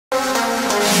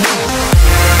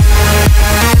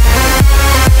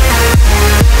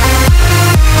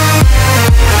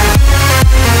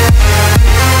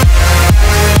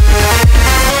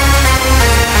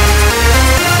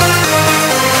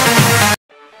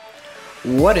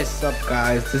What is up,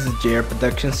 guys? This is JR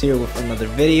Productions here with another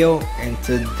video, and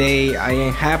today I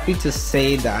am happy to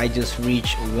say that I just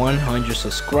reached 100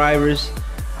 subscribers.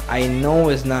 I know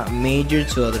it's not major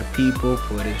to other people,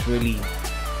 but it's really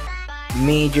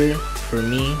major for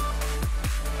me.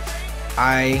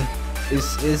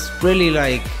 It's really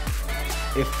like,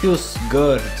 it feels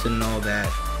good to know that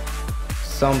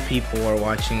some people are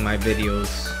watching my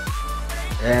videos,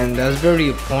 and that's very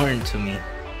important to me.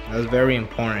 That's very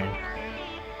important.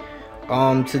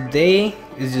 Today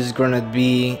is just gonna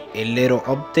be a little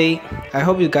update. I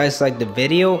hope you guys like the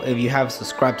video. If you have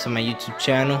subscribed to my YouTube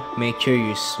channel, make sure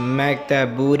you smack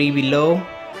that booty below,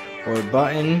 or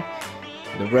button,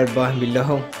 the red button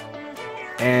below,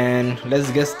 and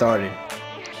let's get started.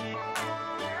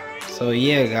 So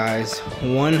yeah, guys,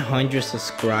 100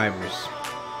 subscribers.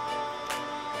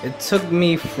 It took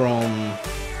me from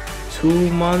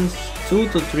 2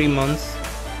 to 3 months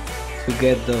to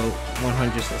get the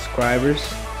 100 subscribers.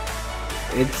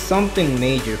 It's something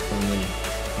major for me.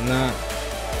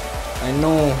 I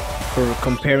know for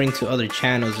comparing to other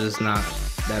channels it's not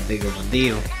that big of a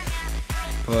deal,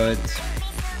 but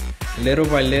little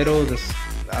by little,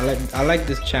 I like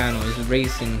this channel. It's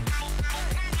racing.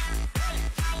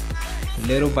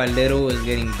 Little by little, it's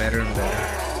getting better and better.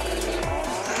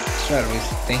 Let's try to race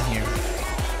the thing here.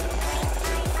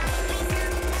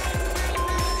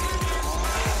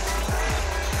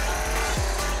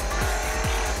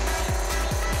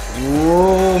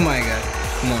 Oh my god,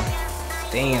 come on.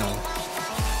 Damn,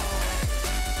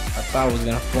 I thought I was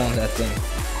gonna fall on that thing.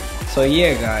 So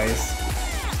yeah, guys,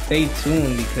 stay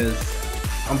tuned because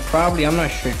I'm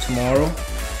not sure tomorrow.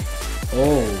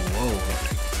 Oh,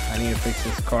 whoa, I need to fix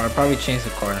this car. I'll probably change the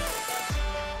car.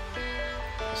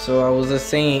 So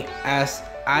as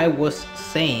I was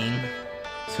saying,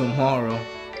 tomorrow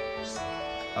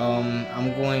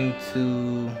I'm going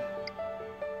to,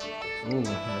 let me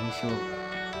see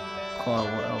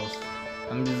what else.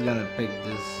 I'm just gonna pick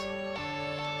this.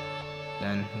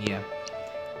 Then yeah,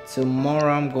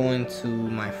 tomorrow I'm going to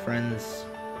my friend's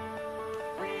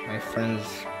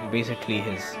basically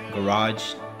his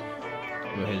garage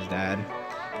with his dad.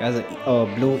 He has a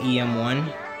blue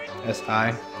EM1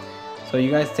 SI, so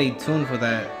you guys stay tuned for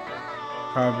that.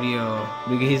 Probably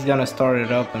because he's gonna start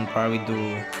it up and probably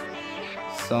do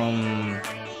some,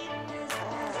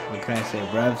 what can I say,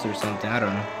 revs or something, I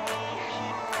don't know.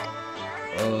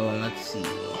 Let's see.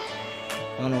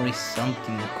 I want to race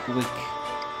something quick.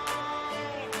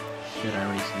 Should I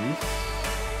race this?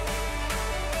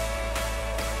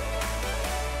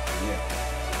 Yeah.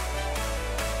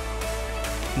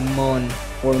 Come on,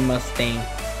 Ford Mustang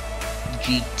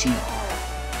GT.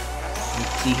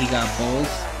 Let's see, he got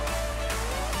balls.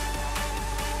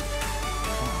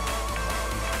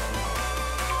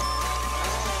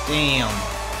 Damn.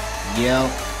 Yep.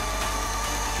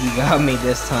 He got me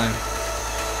this time.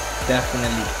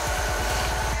 Definitely.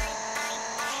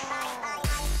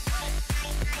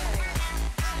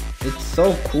 It's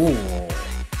so cool.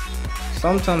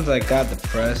 Sometimes I got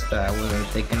depressed that I wasn't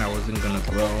thinking I wasn't gonna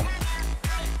grow,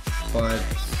 but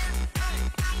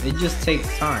it just takes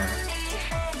time.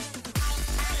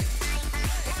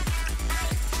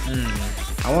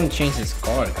 I want to change this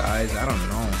car, guys. I don't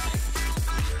know.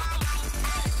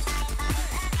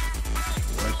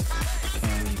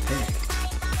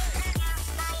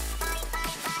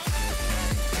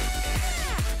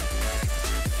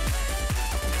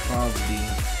 Probably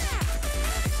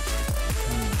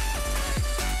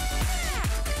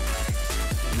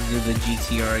do the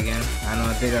GTR again. I know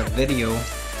I did a video,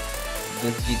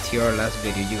 this GTR last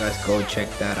video. You guys go check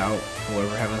that out,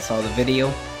 whoever haven't saw the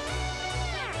video.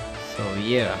 So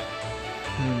yeah,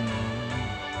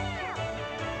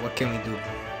 what can we do?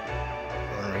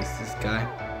 Wanna race this guy?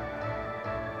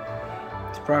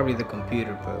 It's probably the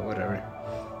computer, but whatever.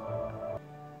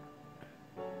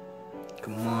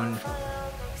 Come on,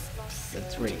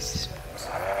 let's race.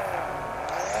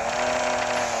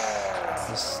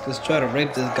 Let's try to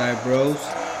rape this guy, bros.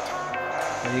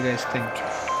 What do you guys think?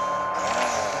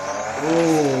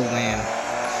 Oh man.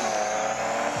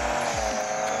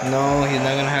 No, he's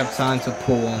not gonna have time to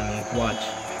pull on me. Watch.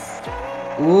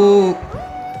 Ooh,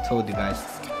 I told you guys.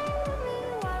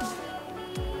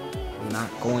 I'm not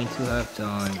going to have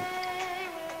time.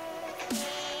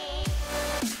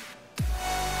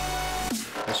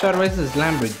 Let's try to race this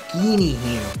Lamborghini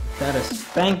here. Try to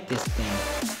spank this thing.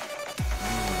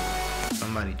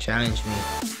 Somebody challenge me.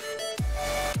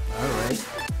 Alright.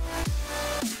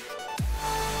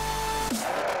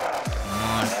 Come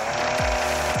on.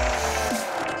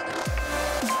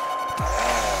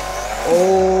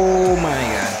 Oh my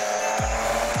god.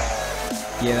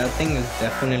 Yeah, that thing is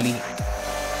definitely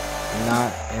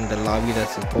not in the lobby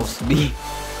that's supposed to be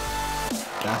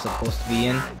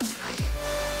in.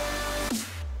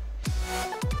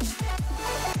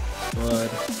 But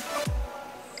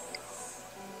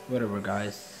whatever,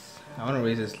 guys. I want to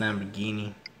race this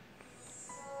Lamborghini.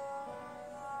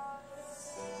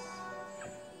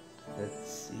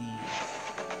 Let's see.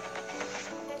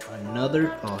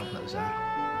 Another. Oh no, sorry.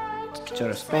 Try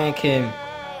to spank him.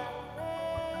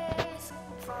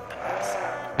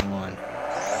 Come on.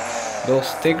 Those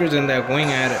stickers in that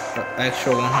wing add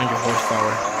extra 100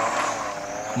 horsepower.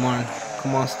 Come on.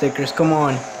 Come on, stickers. Come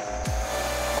on.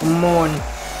 Come on.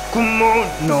 Come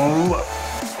on. No.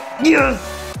 Yes.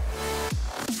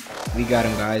 We got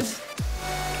him, guys.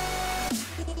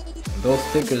 Those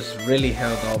stickers really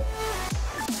held up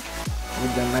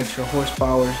with them extra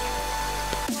horsepower.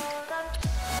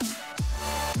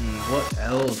 What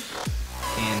else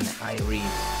can I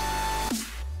race?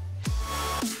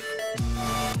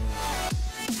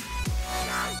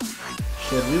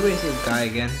 Should we race this guy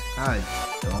again? I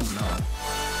don't know.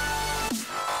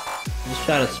 Let's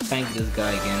try to spank this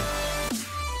guy again.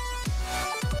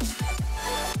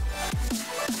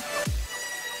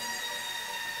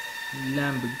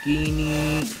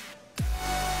 Lamborghini.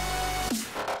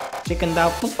 Chicken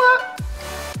out, papa.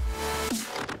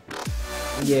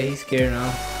 Yeah, he's scared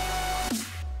now.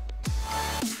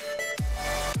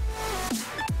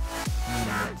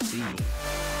 Let's see.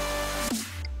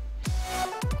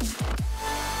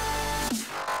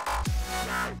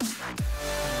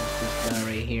 This guy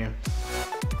right here.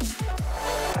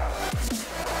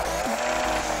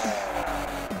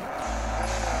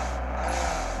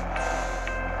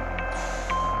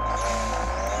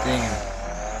 Damn.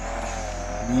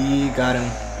 We got him.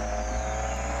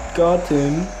 Got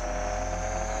him.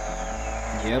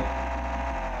 Yep.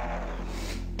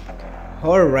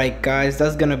 Alright guys,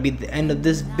 that's gonna be the end of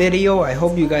this video. I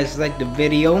hope you guys liked the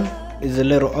video. It's a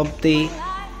little update.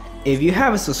 If you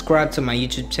haven't subscribed to my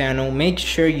YouTube channel, make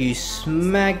sure you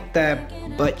smack that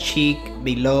butt cheek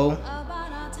below.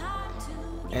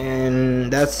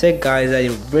 And that's it guys. I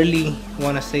really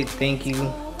want to say thank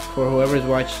you for whoever's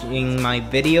watching my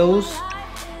videos,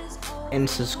 and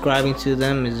subscribing to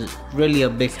them is really a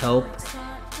big help.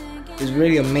 It's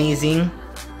really amazing.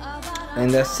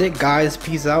 And that's it guys.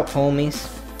 Peace out, homies.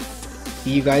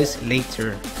 See you guys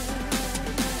later.